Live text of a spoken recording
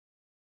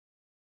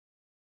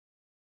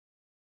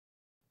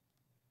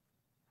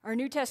Our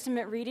New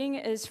Testament reading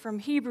is from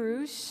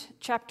Hebrews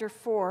chapter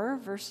 4,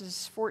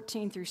 verses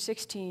 14 through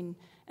 16,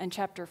 and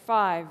chapter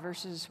 5,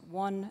 verses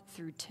 1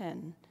 through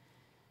 10.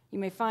 You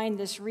may find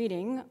this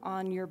reading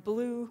in your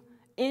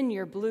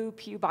blue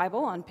Pew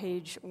Bible on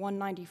page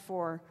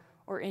 194,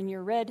 or in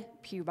your red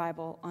Pew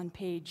Bible on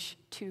page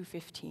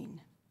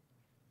 215.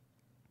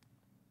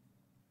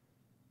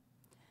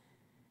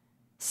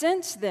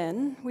 Since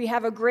then, we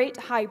have a great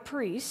high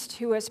priest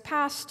who has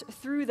passed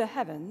through the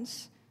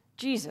heavens,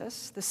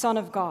 Jesus, the Son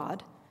of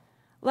God.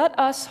 Let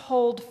us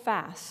hold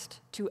fast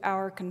to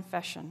our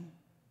confession.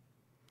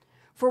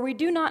 For we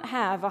do not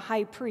have a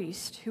high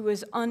priest who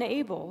is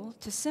unable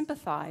to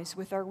sympathize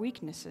with our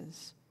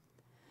weaknesses,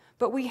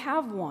 but we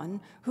have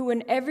one who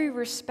in every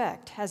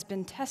respect has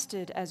been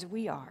tested as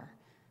we are,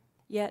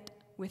 yet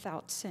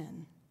without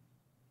sin.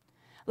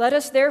 Let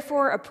us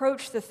therefore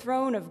approach the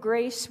throne of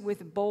grace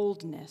with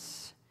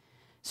boldness,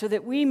 so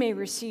that we may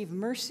receive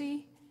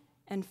mercy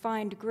and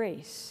find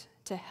grace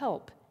to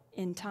help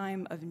in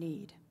time of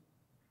need.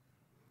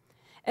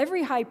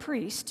 Every high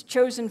priest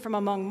chosen from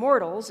among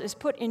mortals is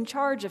put in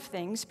charge of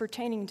things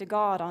pertaining to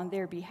God on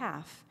their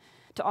behalf,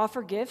 to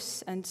offer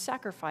gifts and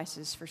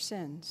sacrifices for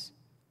sins.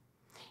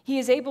 He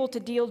is able to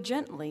deal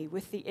gently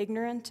with the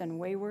ignorant and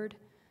wayward,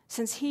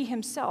 since he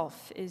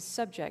himself is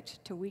subject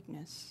to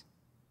weakness.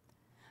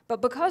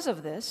 But because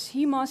of this,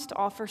 he must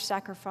offer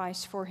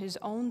sacrifice for his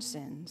own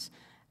sins,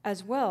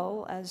 as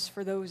well as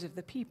for those of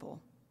the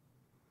people.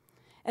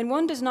 And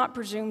one does not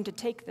presume to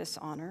take this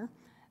honor,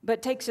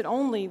 but takes it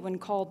only when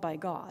called by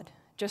God,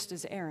 just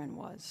as Aaron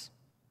was.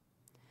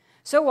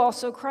 So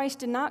also Christ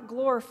did not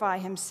glorify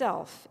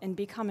himself in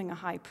becoming a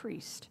high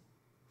priest,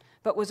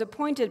 but was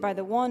appointed by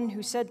the one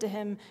who said to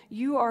him,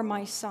 "You are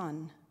my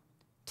son.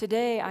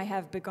 Today I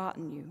have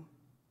begotten you."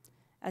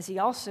 As he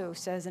also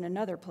says in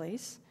another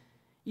place,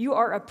 "You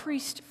are a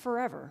priest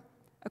forever,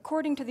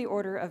 according to the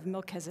order of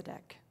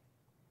Melchizedek."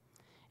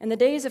 In the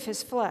days of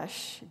his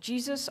flesh,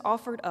 Jesus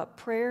offered up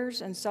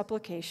prayers and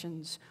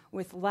supplications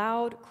with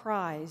loud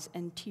cries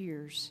and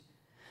tears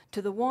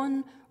to the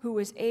one who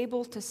was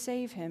able to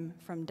save him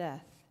from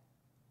death.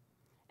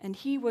 And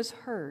he was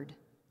heard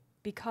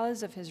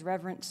because of his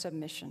reverent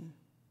submission.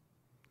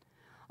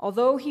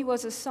 Although he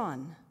was a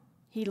son,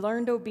 he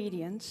learned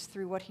obedience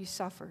through what he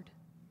suffered.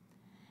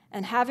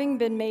 And having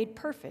been made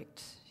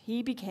perfect,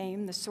 he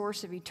became the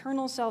source of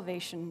eternal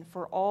salvation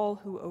for all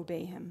who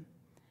obey him,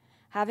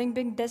 having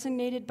been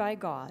designated by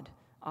God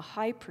a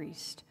high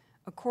priest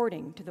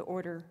according to the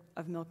order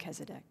of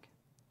Melchizedek.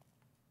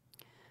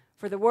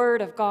 For the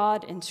word of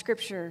God in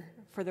Scripture,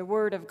 for the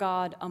word of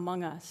God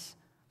among us,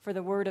 for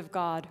the word of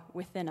God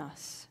within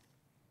us.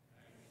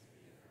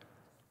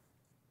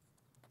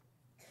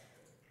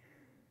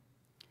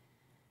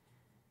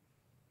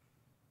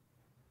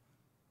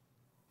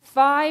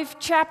 Five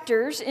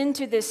chapters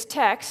into this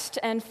text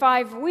and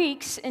 5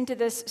 weeks into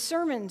this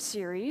sermon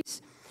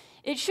series,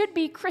 it should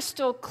be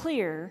crystal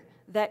clear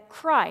that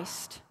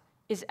Christ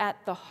is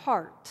at the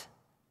heart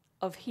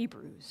of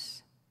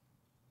Hebrews.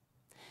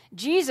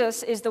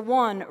 Jesus is the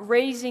one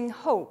raising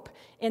hope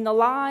in the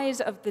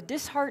lives of the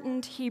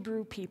disheartened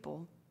Hebrew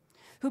people,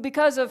 who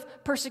because of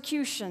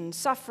persecution,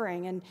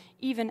 suffering, and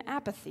even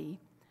apathy,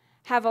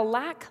 have a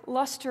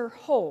lackluster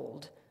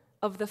hold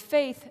of the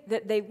faith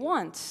that they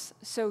once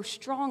so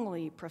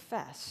strongly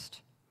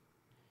professed.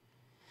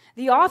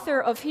 The author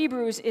of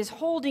Hebrews is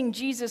holding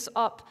Jesus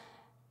up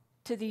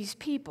to these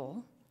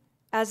people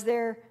as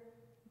their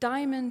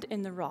diamond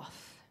in the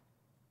rough.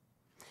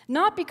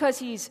 Not because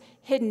he's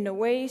hidden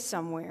away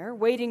somewhere,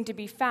 waiting to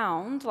be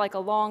found like a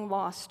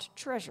long-lost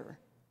treasure,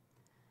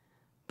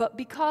 but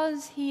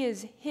because he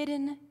is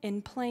hidden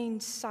in plain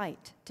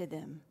sight to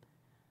them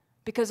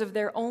because of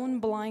their own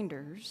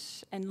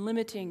blinders and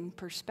limiting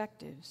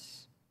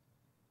perspectives.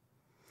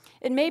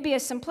 It may be a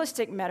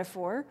simplistic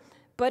metaphor,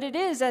 but it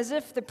is as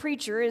if the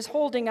preacher is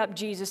holding up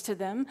Jesus to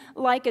them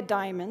like a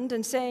diamond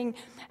and saying,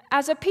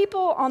 as a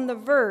people on the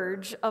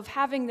verge of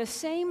having the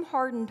same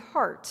hardened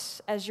hearts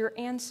as your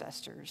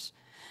ancestors,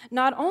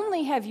 not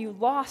only have you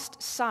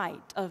lost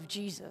sight of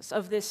Jesus,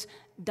 of this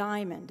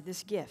diamond,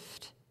 this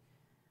gift,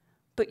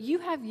 but you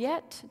have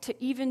yet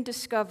to even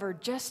discover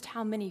just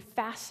how many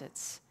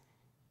facets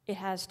it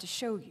has to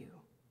show you.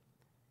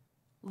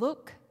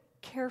 Look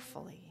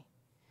carefully.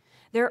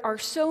 There are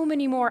so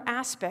many more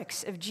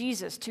aspects of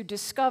Jesus to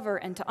discover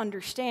and to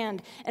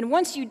understand, and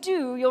once you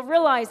do, you'll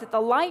realize that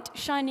the light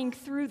shining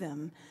through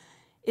them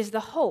is the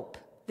hope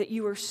that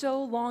you are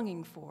so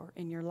longing for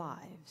in your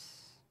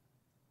lives.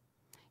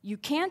 You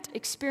can't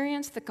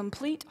experience the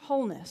complete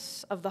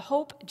wholeness of the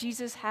hope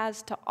Jesus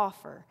has to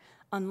offer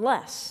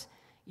unless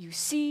you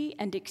see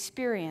and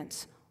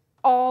experience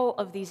all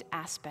of these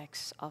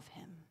aspects of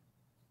him.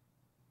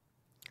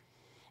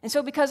 And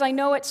so because I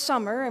know it's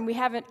summer and we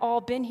haven't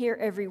all been here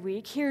every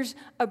week, here's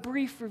a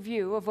brief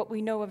review of what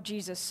we know of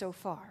Jesus so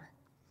far.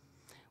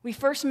 We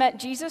first met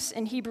Jesus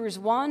in Hebrews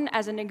 1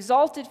 as an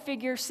exalted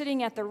figure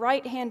sitting at the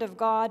right hand of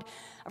God,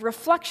 a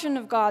reflection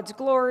of God's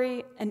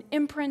glory, an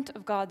imprint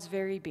of God's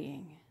very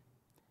being.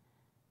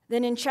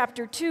 Then in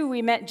chapter 2,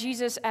 we met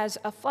Jesus as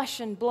a flesh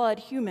and blood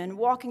human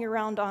walking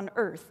around on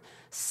earth,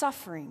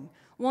 suffering,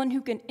 one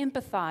who can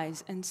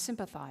empathize and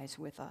sympathize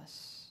with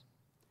us.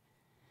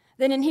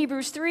 Then in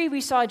Hebrews 3,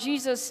 we saw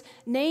Jesus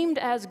named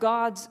as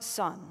God's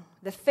Son,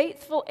 the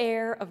faithful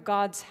heir of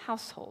God's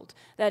household,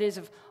 that is,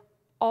 of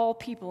all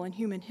people in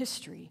human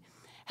history,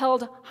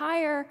 held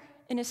higher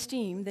in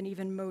esteem than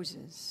even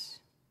Moses.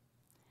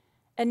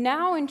 And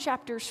now in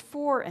chapters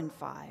 4 and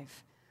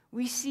 5,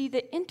 we see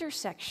the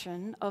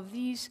intersection of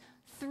these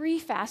three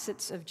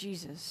facets of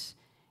Jesus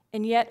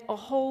in yet a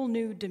whole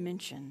new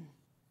dimension.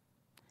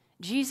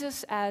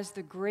 Jesus as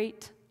the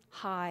great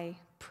high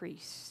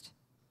priest.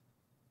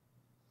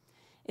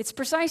 It's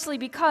precisely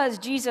because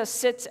Jesus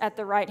sits at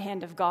the right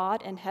hand of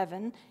God in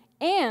heaven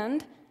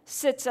and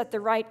sits at the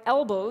right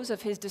elbows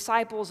of his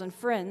disciples and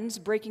friends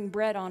breaking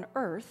bread on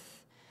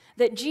earth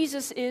that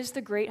Jesus is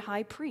the great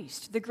high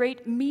priest, the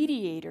great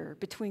mediator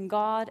between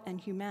God and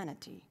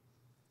humanity.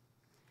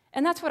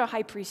 And that's what a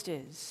high priest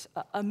is,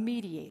 a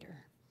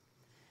mediator.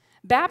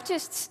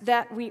 Baptists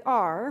that we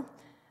are,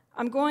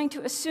 I'm going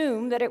to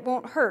assume that it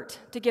won't hurt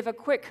to give a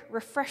quick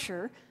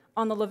refresher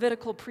on the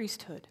Levitical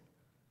priesthood.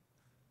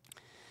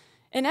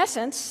 In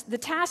essence, the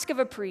task of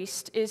a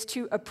priest is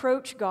to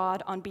approach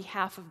God on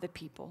behalf of the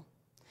people,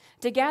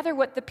 to gather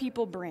what the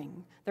people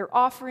bring, their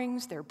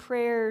offerings, their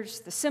prayers,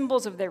 the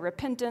symbols of their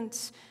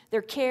repentance,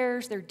 their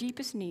cares, their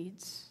deepest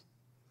needs,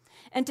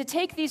 and to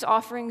take these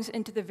offerings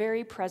into the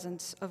very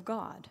presence of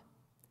God.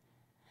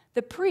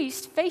 The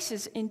priest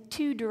faces in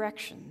two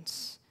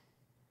directions,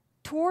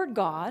 toward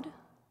God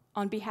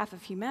on behalf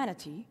of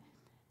humanity,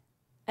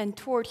 and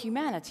toward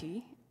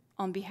humanity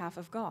on behalf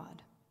of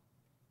God.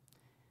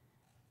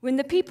 When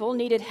the people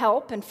needed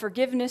help and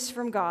forgiveness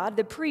from God,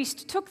 the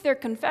priest took their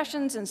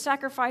confessions and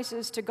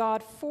sacrifices to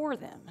God for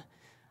them,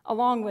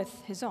 along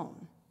with his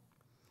own.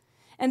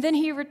 And then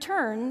he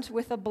returned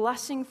with a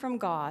blessing from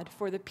God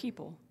for the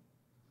people,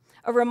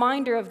 a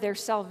reminder of their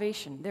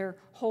salvation, their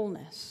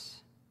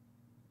wholeness.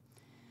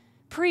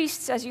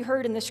 Priests, as you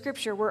heard in the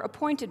scripture, were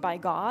appointed by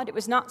God. It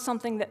was not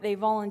something that they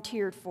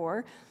volunteered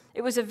for.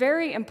 It was a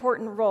very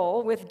important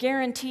role with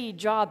guaranteed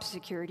job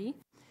security.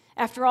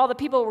 After all, the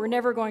people were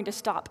never going to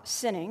stop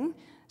sinning,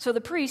 so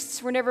the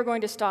priests were never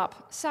going to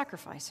stop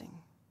sacrificing.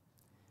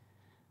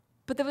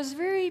 But there was a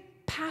very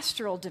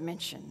pastoral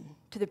dimension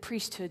to the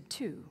priesthood,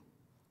 too,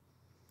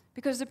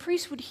 because the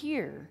priest would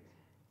hear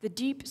the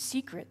deep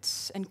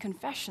secrets and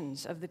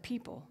confessions of the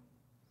people,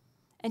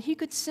 and he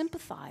could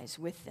sympathize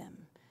with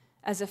them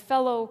as a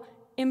fellow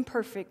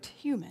imperfect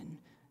human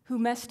who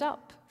messed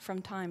up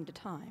from time to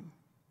time.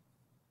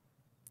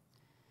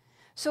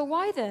 So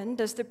why then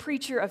does the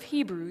preacher of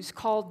Hebrews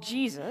call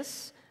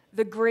Jesus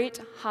the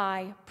great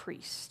high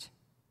priest?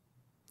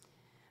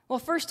 Well,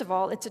 first of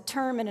all, it's a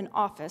term and an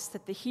office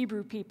that the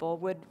Hebrew people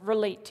would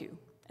relate to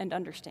and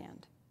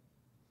understand.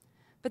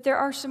 But there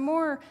are some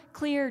more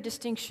clear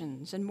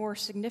distinctions and more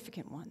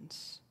significant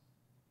ones.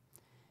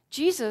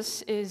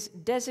 Jesus is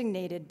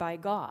designated by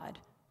God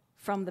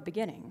from the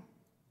beginning,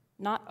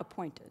 not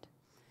appointed.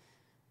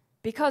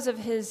 Because of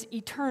his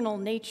eternal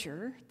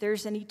nature,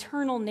 there's an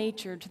eternal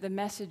nature to the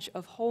message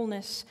of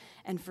wholeness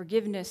and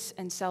forgiveness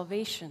and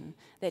salvation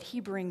that he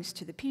brings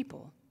to the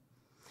people.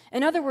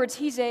 In other words,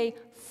 he's a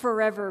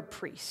forever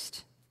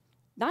priest,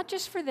 not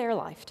just for their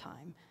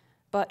lifetime,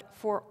 but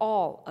for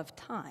all of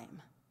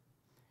time.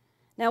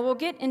 Now, we'll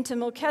get into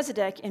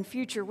Melchizedek in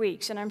future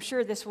weeks, and I'm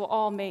sure this will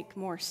all make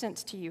more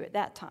sense to you at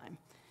that time.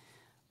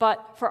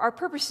 But for our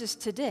purposes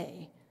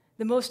today,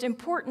 the most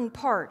important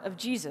part of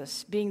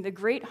Jesus being the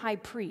great high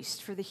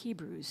priest for the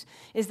Hebrews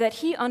is that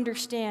he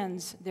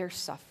understands their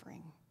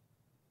suffering.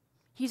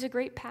 He's a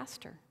great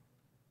pastor.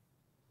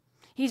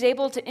 He's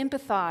able to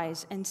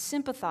empathize and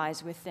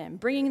sympathize with them,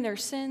 bringing their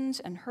sins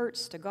and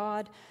hurts to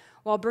God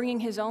while bringing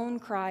his own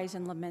cries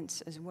and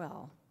laments as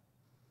well.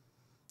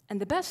 And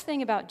the best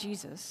thing about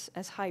Jesus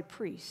as high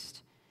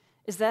priest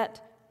is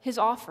that his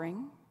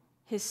offering,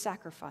 his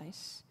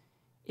sacrifice,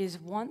 is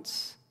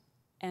once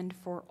and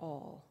for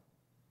all.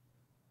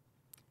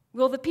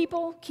 Will the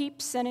people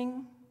keep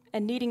sinning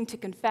and needing to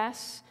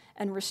confess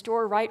and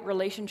restore right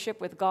relationship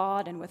with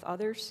God and with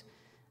others?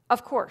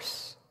 Of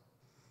course.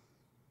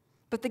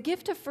 But the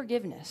gift of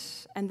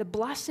forgiveness and the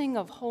blessing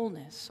of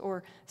wholeness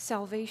or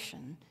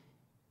salvation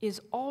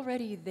is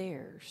already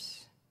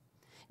theirs.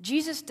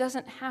 Jesus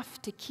doesn't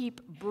have to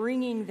keep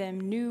bringing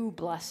them new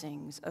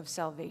blessings of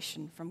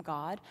salvation from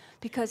God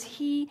because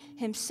he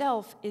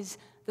himself is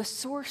the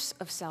source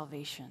of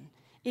salvation.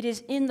 It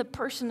is in the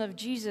person of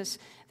Jesus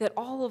that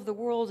all of the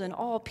world and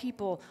all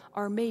people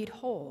are made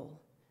whole.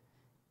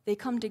 They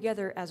come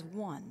together as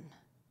one.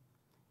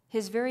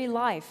 His very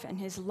life and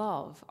his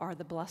love are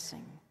the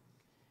blessing.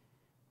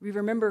 We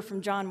remember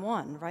from John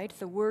 1, right?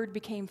 The Word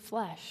became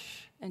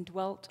flesh and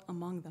dwelt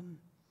among them.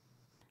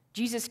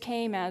 Jesus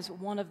came as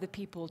one of the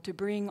people to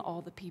bring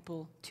all the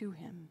people to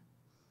him.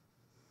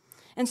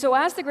 And so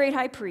as the great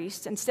high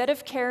priest, instead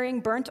of carrying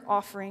burnt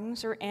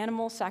offerings or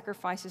animal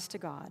sacrifices to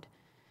God,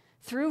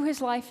 through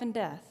his life and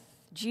death,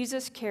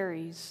 Jesus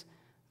carries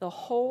the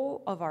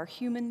whole of our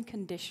human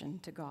condition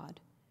to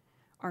God,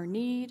 our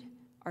need,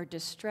 our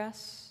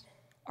distress,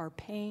 our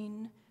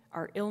pain,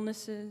 our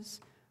illnesses,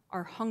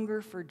 our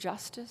hunger for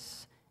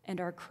justice,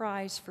 and our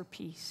cries for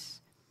peace.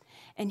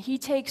 And he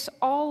takes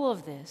all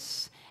of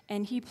this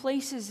and he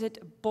places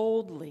it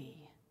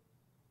boldly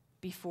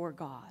before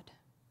God.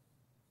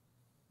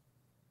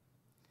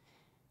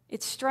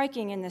 It's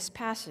striking in this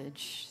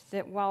passage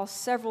that while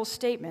several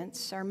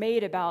statements are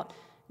made about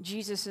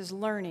Jesus'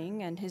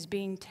 learning and his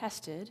being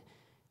tested,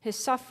 his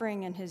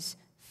suffering and his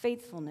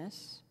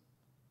faithfulness,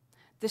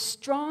 the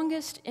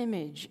strongest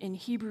image in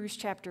Hebrews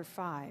chapter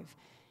 5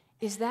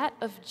 is that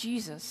of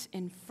Jesus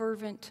in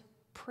fervent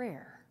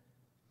prayer,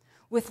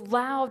 with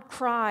loud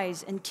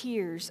cries and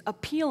tears,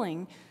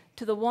 appealing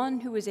to the one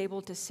who is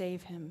able to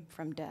save him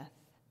from death.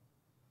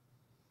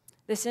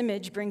 This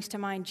image brings to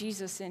mind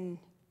Jesus in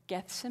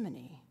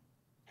Gethsemane.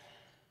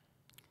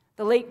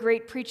 The late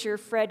great preacher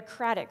Fred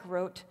Craddock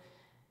wrote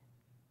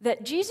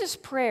that Jesus'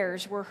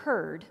 prayers were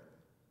heard,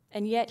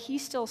 and yet he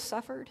still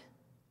suffered,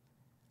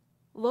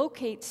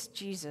 locates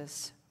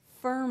Jesus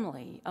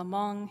firmly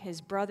among his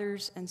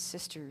brothers and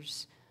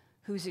sisters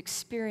whose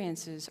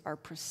experiences are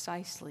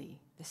precisely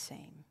the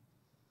same.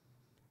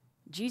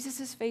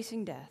 Jesus is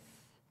facing death,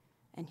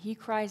 and he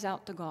cries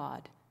out to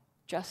God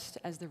just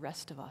as the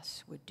rest of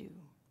us would do.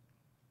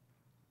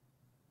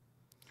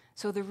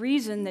 So the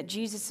reason that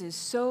Jesus is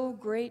so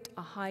great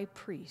a high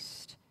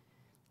priest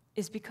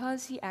is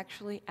because he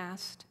actually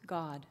asked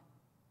God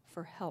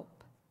for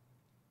help,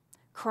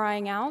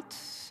 crying out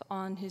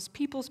on his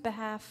people's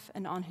behalf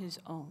and on his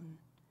own.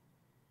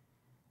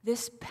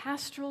 This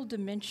pastoral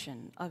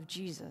dimension of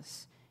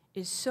Jesus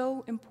is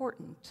so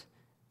important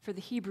for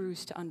the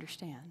Hebrews to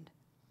understand.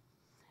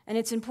 And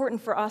it's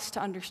important for us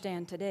to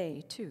understand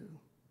today, too.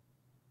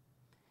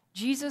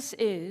 Jesus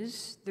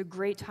is the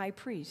great high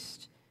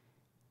priest,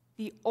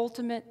 the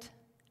ultimate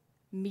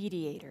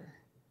mediator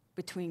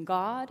between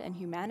God and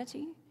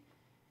humanity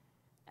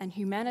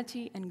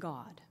and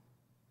God.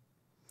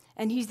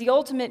 And he's the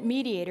ultimate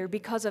mediator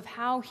because of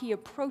how he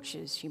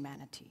approaches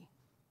humanity,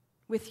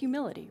 with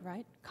humility,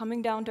 right?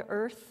 Coming down to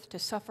earth to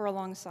suffer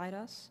alongside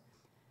us,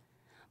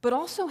 but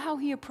also how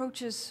he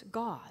approaches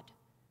God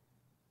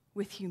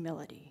with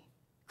humility,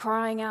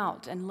 crying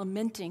out and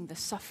lamenting the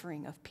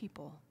suffering of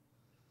people.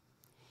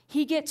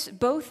 He gets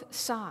both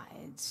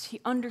sides. He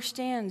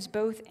understands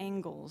both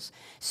angles,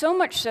 so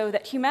much so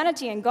that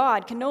humanity and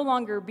God can no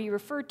longer be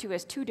referred to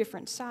as two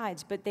different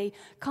sides, but they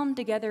come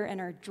together and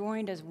are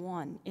joined as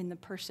one in the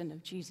person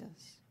of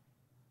Jesus.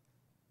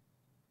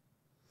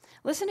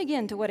 Listen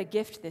again to what a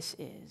gift this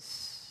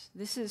is.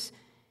 This is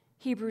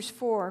Hebrews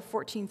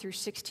 4:14 through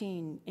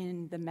 16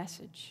 in the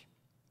Message.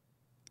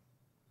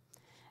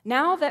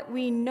 Now that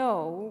we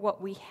know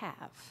what we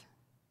have,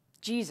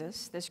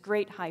 Jesus, this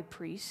great high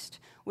priest,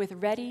 with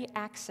ready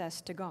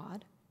access to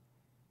God,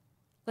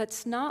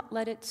 let's not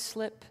let it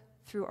slip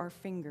through our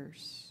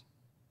fingers.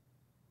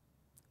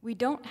 We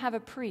don't have a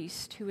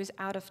priest who is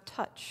out of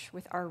touch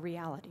with our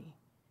reality.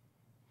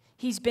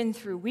 He's been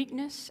through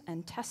weakness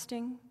and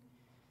testing,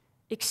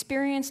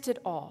 experienced it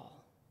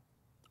all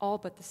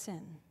but the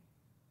sin.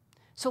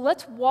 So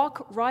let's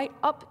walk right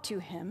up to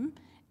him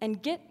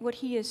and get what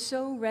he is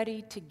so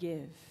ready to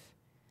give.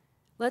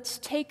 Let's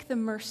take the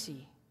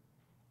mercy,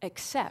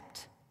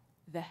 accept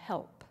the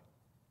help.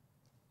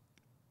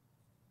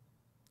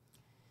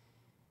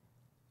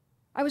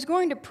 I was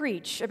going to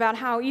preach about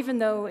how even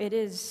though it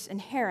is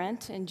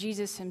inherent in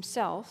Jesus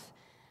himself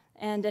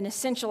and an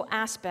essential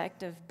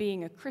aspect of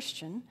being a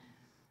Christian,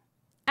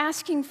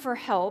 asking for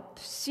help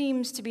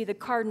seems to be the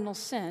cardinal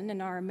sin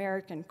in our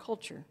American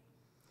culture.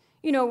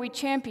 You know, we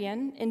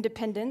champion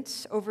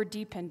independence over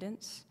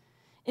dependence,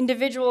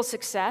 individual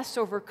success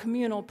over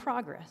communal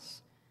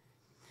progress.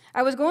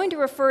 I was going to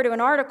refer to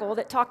an article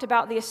that talked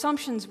about the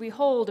assumptions we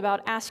hold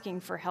about asking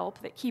for help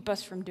that keep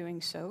us from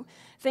doing so.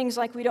 Things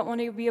like we don't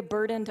want to be a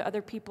burden to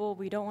other people,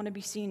 we don't want to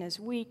be seen as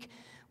weak,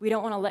 we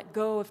don't want to let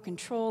go of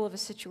control of a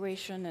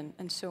situation,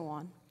 and so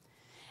on.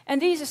 And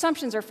these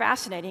assumptions are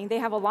fascinating. They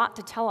have a lot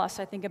to tell us,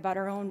 I think, about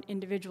our own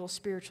individual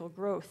spiritual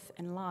growth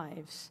and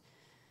lives.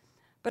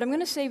 But I'm going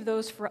to save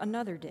those for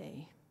another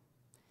day.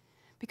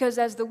 Because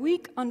as the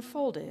week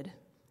unfolded,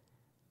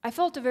 I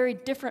felt a very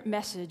different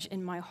message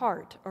in my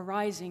heart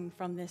arising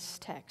from this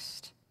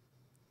text.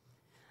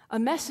 A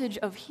message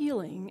of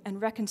healing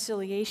and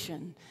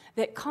reconciliation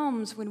that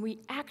comes when we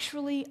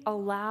actually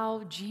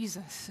allow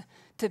Jesus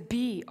to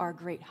be our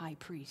great high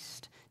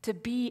priest, to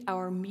be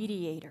our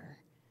mediator.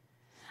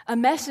 A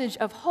message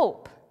of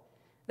hope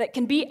that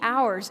can be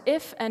ours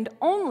if and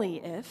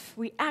only if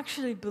we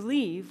actually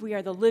believe we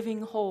are the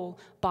living, whole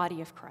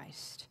body of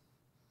Christ.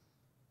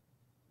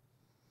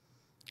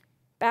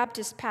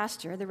 Baptist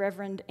pastor, the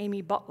Reverend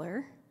Amy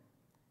Butler,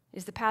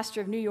 is the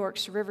pastor of New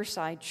York's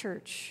Riverside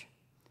Church.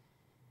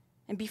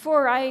 And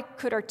before I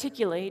could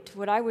articulate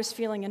what I was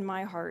feeling in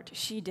my heart,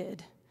 she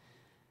did.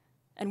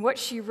 And what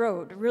she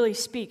wrote really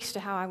speaks to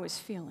how I was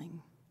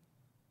feeling.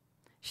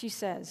 She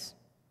says,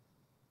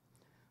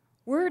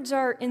 Words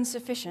are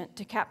insufficient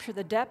to capture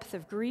the depth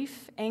of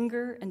grief,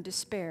 anger, and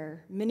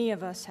despair many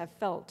of us have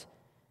felt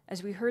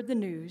as we heard the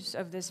news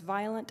of this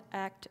violent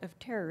act of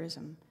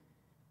terrorism,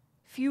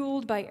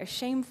 fueled by a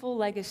shameful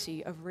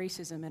legacy of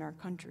racism in our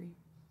country.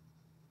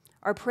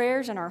 Our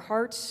prayers and our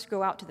hearts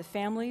go out to the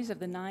families of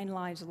the 9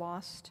 lives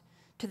lost,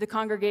 to the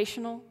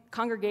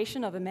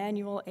congregation of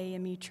Emmanuel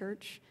AME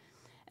Church,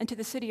 and to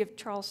the city of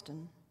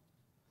Charleston.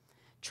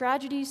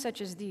 Tragedies such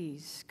as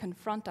these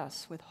confront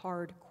us with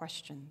hard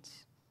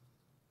questions.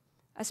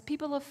 As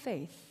people of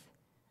faith,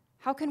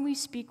 how can we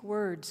speak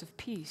words of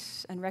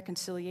peace and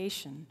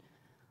reconciliation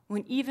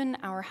when even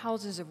our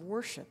houses of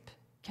worship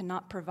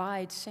cannot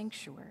provide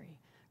sanctuary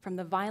from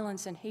the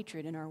violence and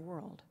hatred in our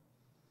world?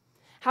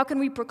 How can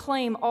we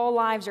proclaim all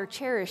lives are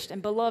cherished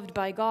and beloved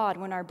by God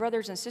when our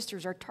brothers and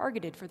sisters are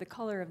targeted for the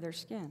color of their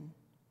skin?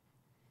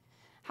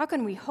 How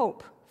can we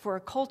hope for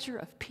a culture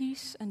of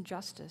peace and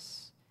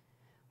justice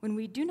when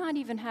we do not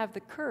even have the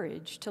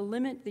courage to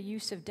limit the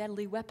use of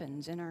deadly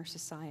weapons in our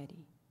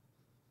society?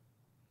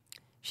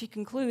 She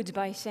concludes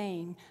by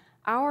saying,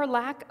 "Our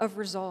lack of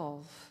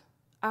resolve,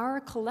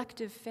 our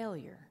collective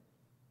failure,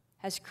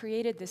 has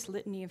created this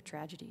litany of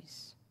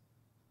tragedies.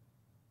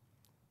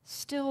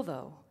 Still,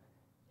 though,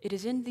 it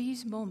is in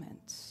these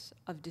moments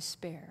of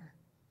despair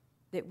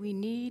that we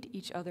need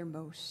each other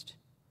most.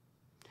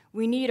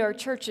 We need our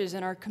churches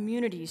and our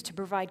communities to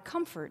provide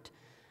comfort,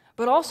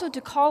 but also to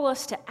call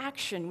us to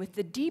action with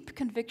the deep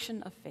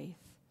conviction of faith.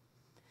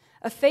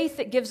 A faith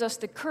that gives us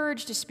the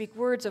courage to speak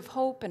words of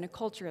hope in a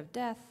culture of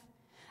death,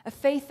 a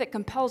faith that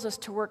compels us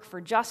to work for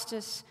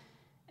justice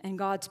and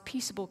God's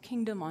peaceable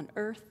kingdom on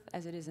earth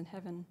as it is in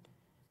heaven,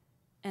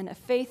 and a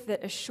faith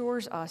that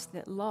assures us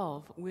that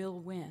love will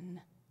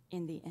win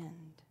in the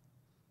end."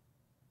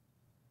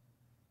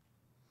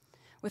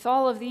 With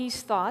all of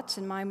these thoughts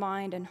in my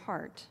mind and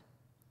heart,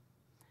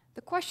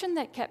 the question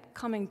that kept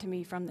coming to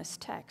me from this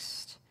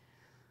text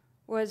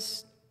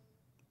was,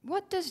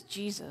 what does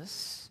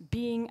Jesus,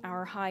 being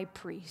our high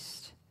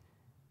priest,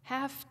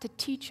 have to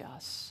teach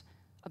us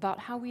about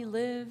how we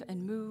live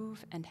and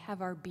move and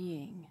have our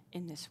being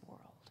in this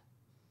world?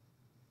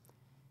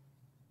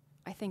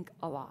 I think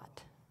a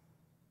lot.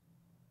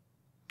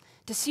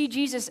 To see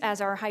Jesus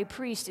as our high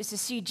priest is to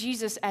see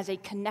Jesus as a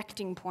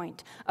connecting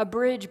point, a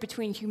bridge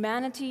between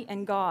humanity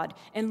and God,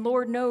 and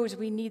Lord knows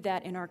we need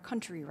that in our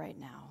country right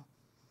now.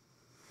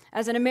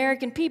 As an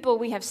American people,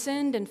 we have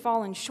sinned and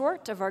fallen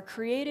short of our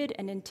created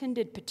and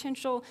intended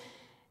potential,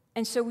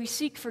 and so we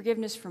seek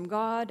forgiveness from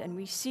God, and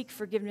we seek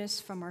forgiveness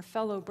from our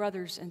fellow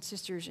brothers and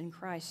sisters in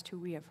Christ who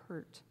we have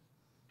hurt.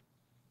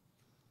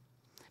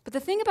 But the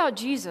thing about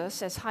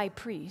Jesus as high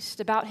priest,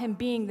 about him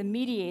being the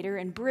mediator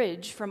and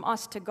bridge from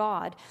us to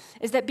God,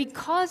 is that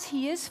because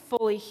he is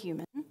fully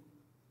human,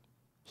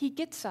 he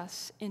gets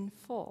us in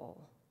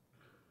full,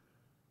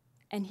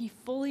 and he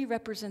fully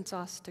represents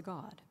us to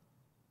God.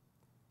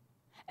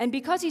 And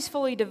because he's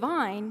fully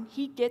divine,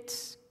 he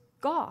gets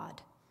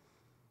God,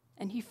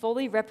 and he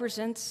fully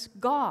represents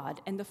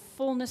God and the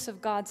fullness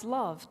of God's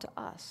love to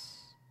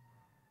us.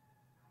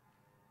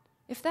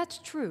 If that's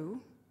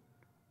true,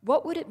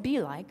 what would it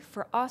be like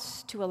for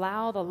us to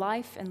allow the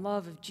life and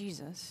love of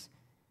Jesus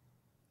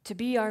to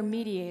be our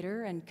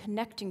mediator and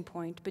connecting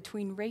point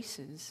between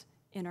races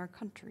in our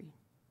country?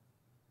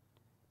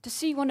 To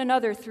see one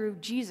another through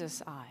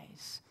Jesus'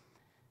 eyes,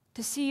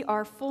 to see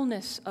our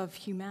fullness of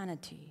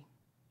humanity,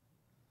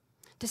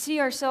 to see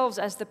ourselves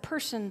as the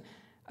person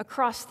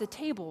across the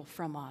table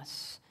from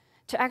us,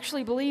 to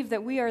actually believe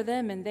that we are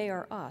them and they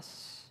are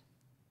us.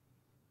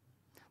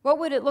 What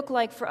would it look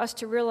like for us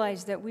to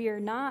realize that we are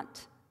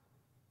not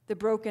the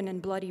broken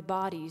and bloody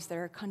bodies that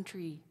our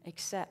country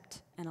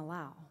accept and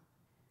allow,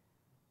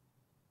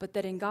 but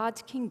that in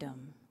God's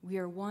kingdom we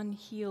are one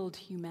healed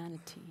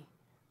humanity,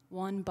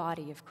 one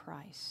body of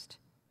Christ,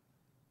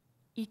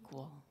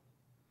 equal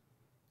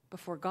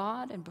before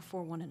God and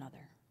before one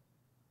another?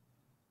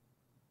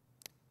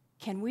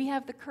 Can we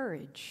have the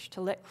courage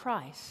to let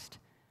Christ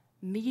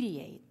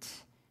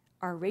mediate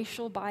our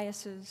racial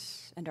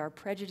biases and our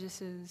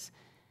prejudices,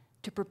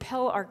 to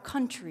propel our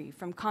country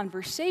from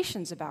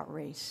conversations about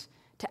race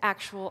to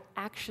actual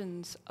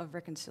actions of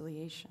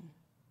reconciliation?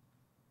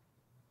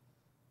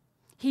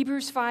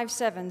 Hebrews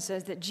 5:7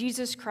 says that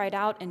Jesus cried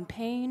out in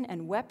pain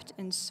and wept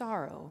in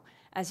sorrow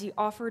as he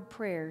offered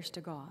prayers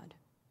to God.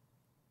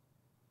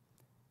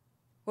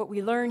 What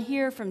we learn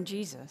here from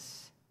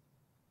Jesus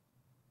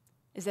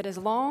is that as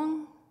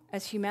long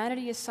as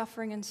humanity is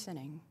suffering and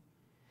sinning,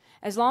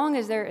 as long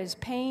as there is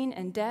pain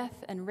and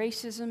death and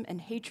racism and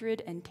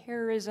hatred and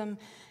terrorism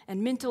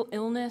and mental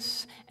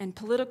illness and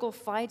political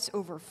fights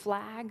over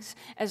flags,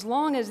 as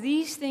long as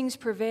these things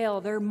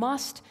prevail, there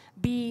must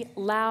be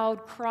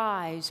loud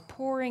cries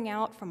pouring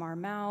out from our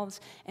mouths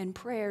and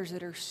prayers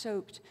that are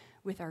soaked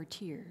with our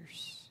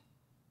tears.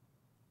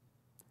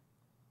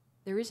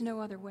 There is no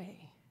other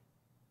way.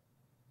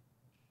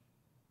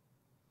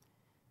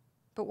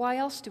 But why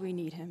else do we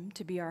need him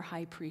to be our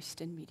high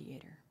priest and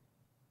mediator?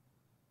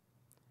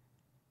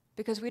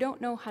 Because we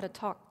don't know how to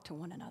talk to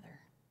one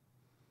another.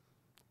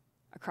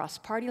 across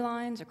party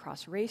lines,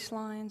 across race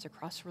lines,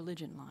 across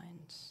religion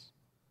lines.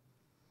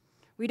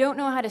 We don't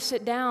know how to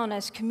sit down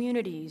as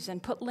communities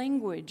and put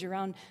language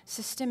around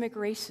systemic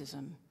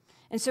racism.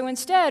 And so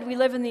instead, we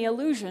live in the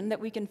illusion that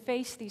we can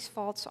face these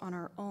faults on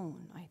our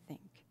own, I think.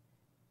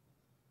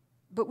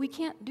 But we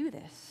can't do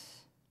this.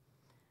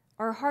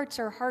 Our hearts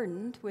are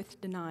hardened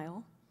with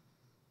denial.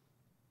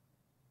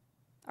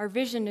 Our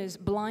vision is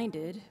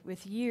blinded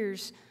with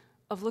years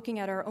of looking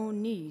at our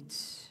own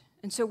needs.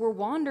 And so we're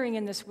wandering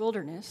in this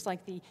wilderness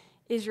like the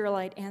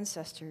Israelite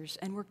ancestors,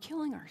 and we're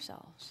killing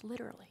ourselves,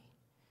 literally.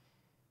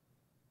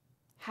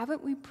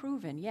 Haven't we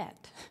proven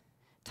yet,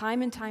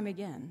 time and time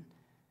again,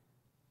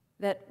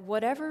 that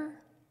whatever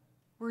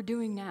we're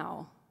doing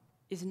now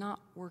is not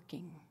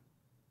working?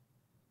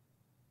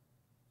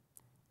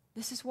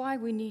 This is why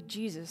we need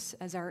Jesus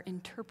as our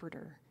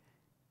interpreter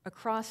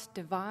across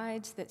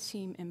divides that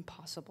seem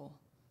impossible.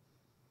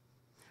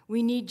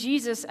 We need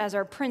Jesus as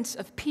our Prince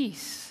of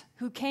Peace,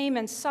 who came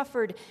and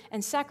suffered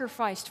and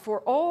sacrificed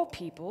for all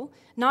people,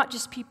 not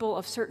just people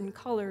of certain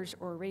colors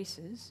or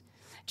races.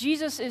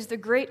 Jesus is the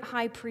great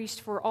high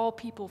priest for all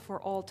people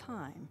for all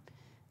time,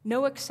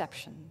 no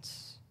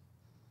exceptions.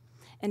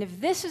 And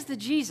if this is the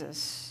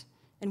Jesus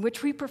in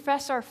which we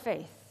profess our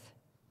faith,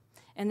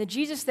 and the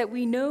Jesus that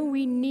we know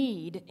we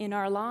need in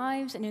our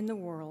lives and in the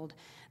world,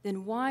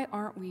 then why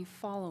aren't we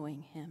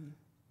following him?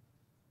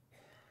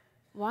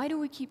 Why do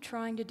we keep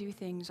trying to do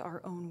things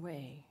our own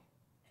way?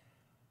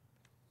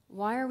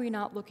 Why are we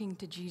not looking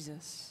to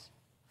Jesus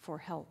for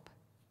help?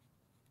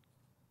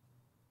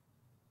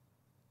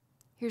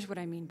 Here's what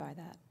I mean by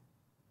that.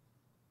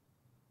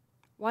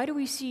 Why do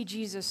we see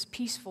Jesus'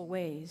 peaceful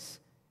ways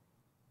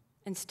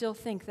and still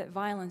think that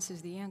violence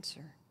is the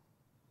answer?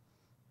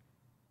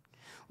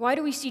 Why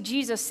do we see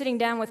Jesus sitting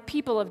down with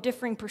people of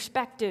differing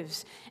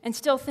perspectives and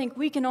still think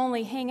we can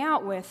only hang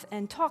out with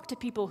and talk to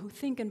people who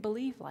think and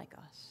believe like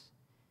us?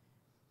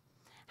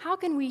 How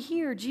can we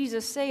hear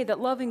Jesus say that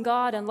loving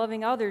God and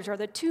loving others are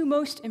the two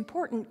most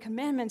important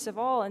commandments of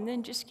all, and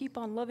then just keep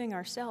on loving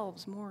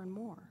ourselves more and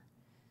more?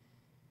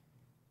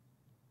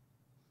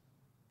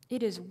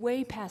 It is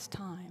way past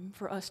time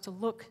for us to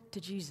look to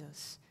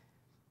Jesus,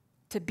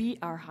 to be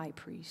our high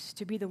priest,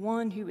 to be the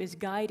one who is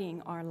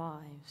guiding our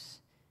lives.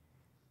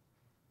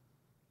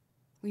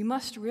 We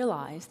must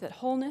realize that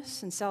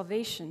wholeness and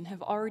salvation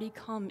have already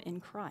come in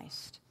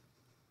Christ.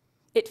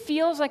 It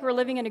feels like we're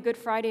living in a Good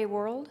Friday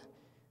world,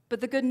 but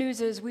the good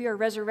news is we are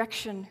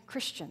resurrection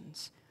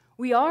Christians.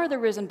 We are the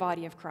risen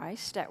body of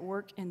Christ at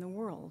work in the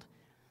world.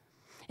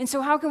 And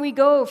so how can we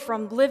go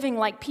from living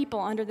like people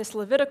under this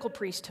Levitical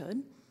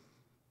priesthood,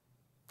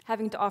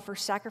 having to offer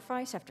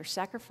sacrifice after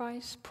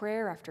sacrifice,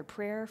 prayer after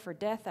prayer, for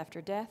death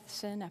after death,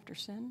 sin after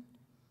sin,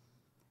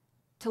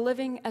 to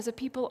living as a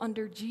people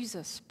under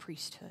Jesus'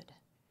 priesthood,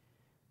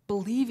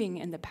 believing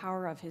in the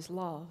power of his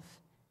love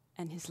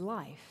and his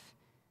life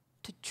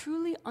to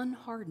truly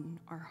unharden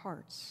our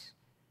hearts,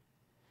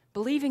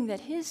 believing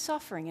that his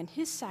suffering and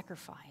his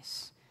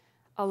sacrifice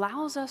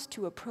allows us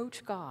to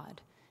approach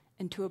God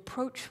and to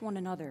approach one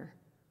another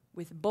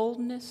with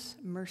boldness,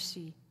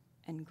 mercy,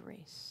 and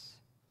grace.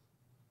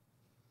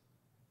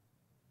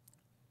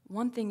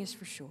 One thing is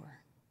for sure: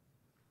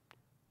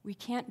 we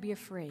can't be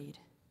afraid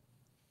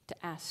to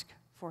ask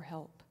for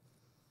help,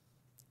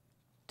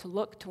 to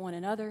look to one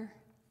another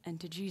and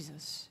to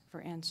Jesus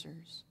for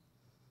answers.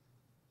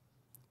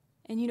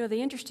 And you know,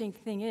 the interesting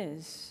thing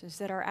is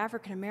that our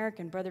African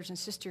American brothers and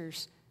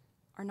sisters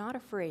are not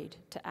afraid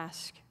to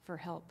ask for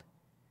help.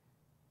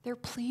 They're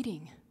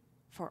pleading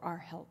for our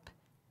help.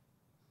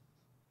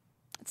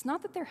 It's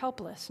not that they're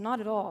helpless, not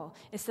at all.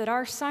 It's that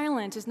our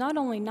silence is not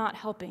only not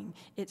helping,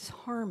 it's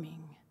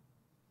harming.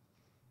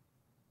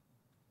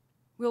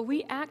 Will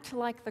we act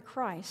like the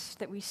Christ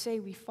that we say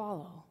we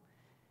follow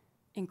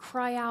and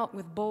cry out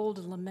with bold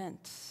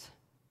laments?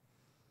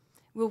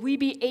 Will we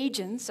be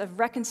agents of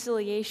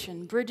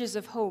reconciliation, bridges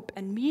of hope,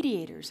 and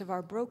mediators of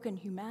our broken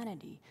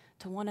humanity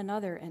to one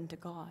another and to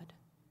God?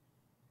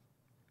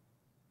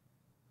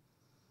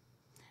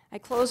 I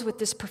close with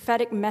this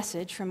prophetic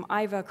message from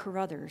Iva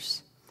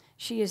Carruthers.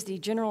 She is the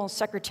General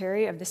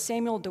Secretary of the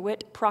Samuel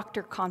DeWitt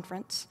Proctor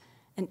Conference,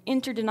 an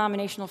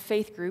interdenominational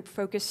faith group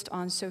focused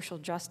on social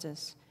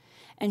justice.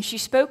 And she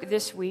spoke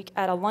this week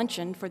at a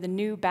luncheon for the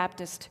New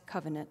Baptist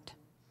Covenant.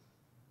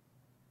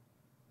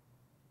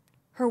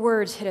 Her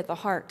words hit at the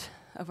heart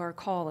of our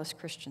call as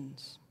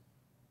Christians.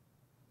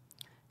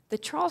 The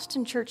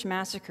Charleston Church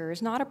Massacre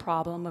is not a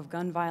problem of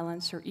gun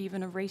violence or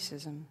even of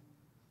racism.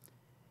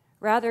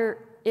 Rather,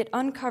 it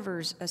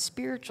uncovers a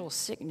spiritual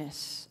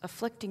sickness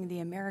afflicting the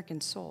American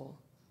soul.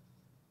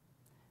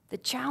 The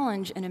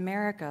challenge in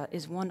America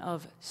is one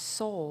of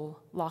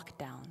soul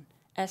lockdown,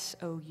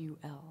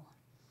 S-O-U-L.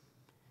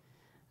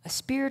 A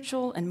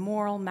spiritual and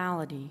moral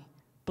malady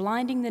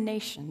blinding the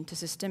nation to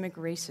systemic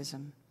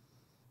racism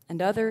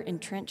and other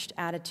entrenched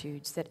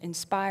attitudes that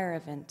inspire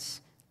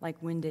events like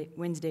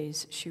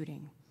Wednesday's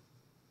shooting.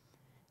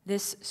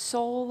 This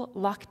soul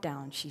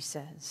lockdown, she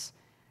says,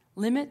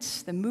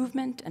 limits the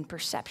movement and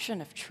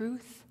perception of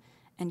truth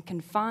and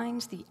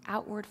confines the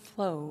outward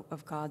flow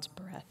of God's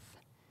breath.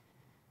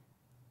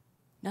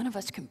 None of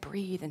us can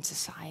breathe in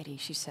society,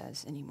 she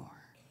says,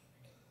 anymore.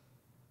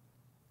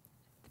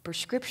 The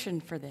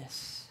prescription for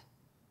this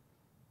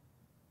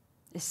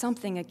is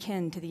something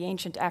akin to the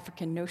ancient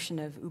African notion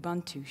of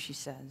Ubuntu, she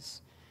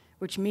says,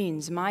 which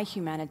means my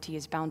humanity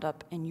is bound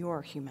up in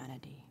your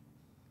humanity.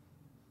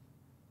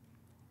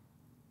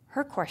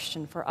 Her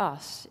question for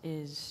us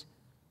is,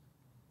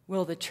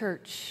 will the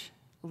church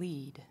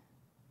lead?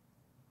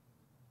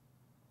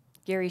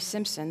 Gary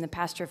Simpson, the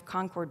pastor of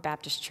Concord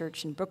Baptist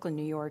Church in Brooklyn,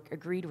 New York,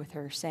 agreed with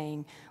her,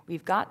 saying,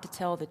 we've got to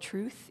tell the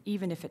truth,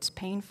 even if it's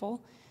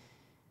painful.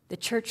 The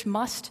church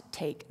must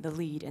take the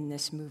lead in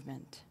this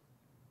movement.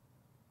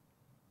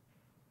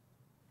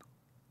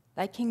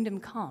 Thy kingdom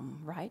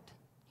come, right?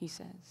 He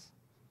says.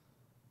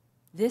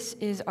 This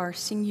is our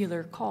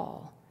singular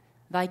call,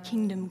 thy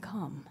kingdom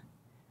come.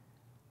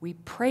 We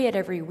pray it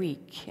every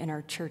week in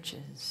our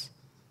churches.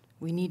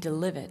 We need to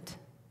live it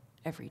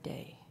every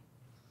day.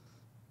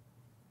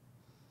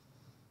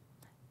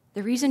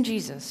 The reason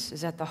Jesus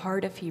is at the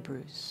heart of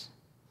Hebrews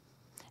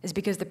is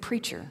because the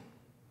preacher,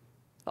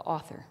 the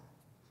author,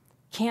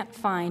 can't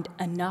find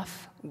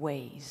enough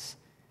ways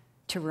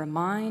to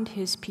remind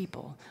his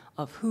people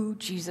of who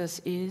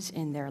Jesus is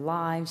in their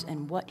lives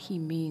and what he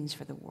means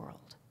for the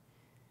world.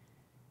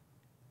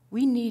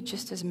 We need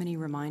just as many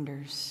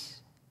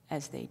reminders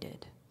as they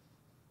did.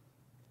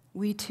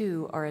 We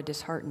too are a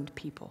disheartened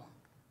people.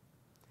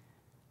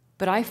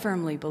 But I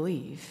firmly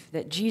believe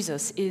that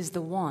Jesus is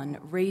the one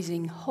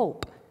raising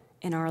hope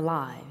in our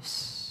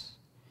lives.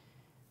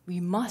 We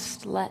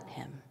must let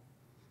him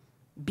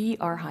be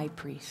our high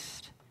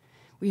priest.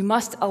 We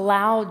must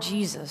allow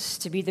Jesus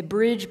to be the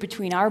bridge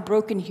between our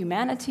broken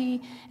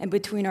humanity and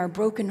between our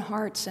broken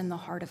hearts and the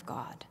heart of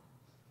God.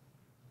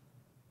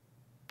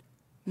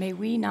 May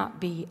we not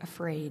be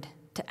afraid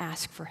to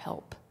ask for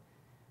help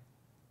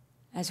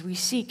as we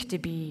seek to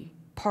be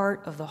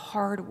part of the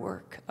hard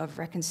work of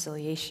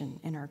reconciliation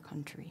in our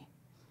country.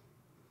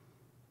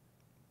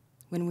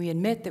 When we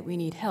admit that we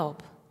need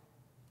help,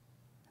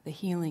 the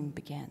healing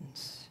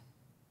begins.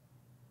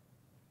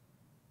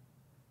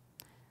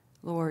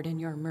 Lord, in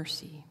your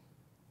mercy,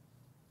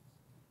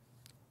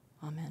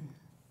 amen.